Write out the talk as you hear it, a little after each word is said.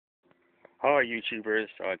Hi YouTubers,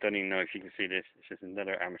 I don't even know if you can see this. This is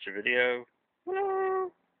another amateur video. Hello!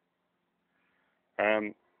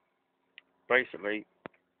 Basically,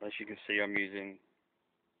 as you can see, I'm using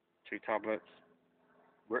two tablets.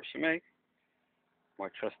 Works for me. My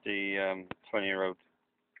trusty 20-year-old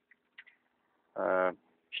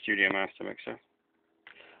Studio Master mixer.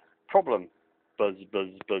 Problem: buzz, buzz,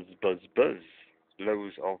 buzz, buzz, buzz.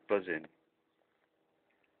 Loads of buzzing.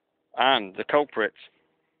 And the culprit,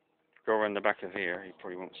 go around the back of here. You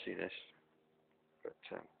probably won't see this,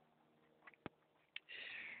 but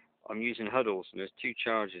I'm using huddles, and there's two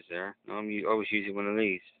chargers there. I was using one of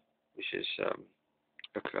these, which is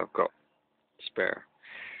look, I've got spare.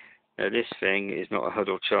 Now this thing is not a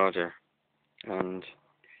huddle charger, and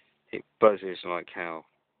it buzzes like hell.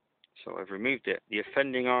 So I've removed it. The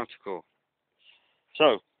offending article.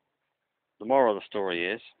 So the moral of the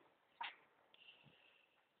story is,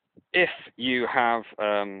 if you have,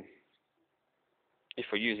 if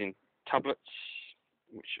you're using tablets,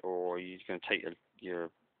 or you're going to take your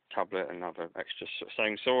tablet and have an extra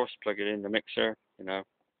same source, plug it in the mixer,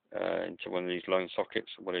 into one of these line sockets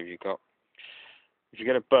or whatever you've got. If you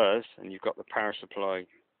get a buzz and you've got the power supply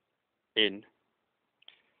in,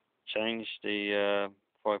 change the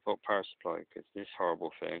 5-volt power supply, because this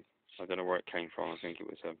horrible thing, I don't know where it came from. I think it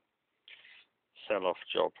was a sell-off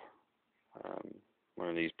job, one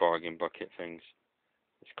of these bargain bucket things.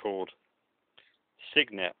 It's called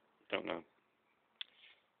Signet, don't know,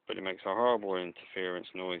 but it makes a horrible interference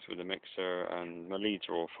noise with the mixer, and my leads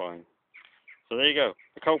are all fine. So there you go,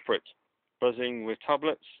 the culprit. Buzzing with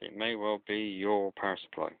tablets, it may well be your power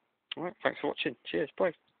supply. Alright, thanks for watching. Cheers,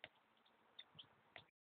 bye.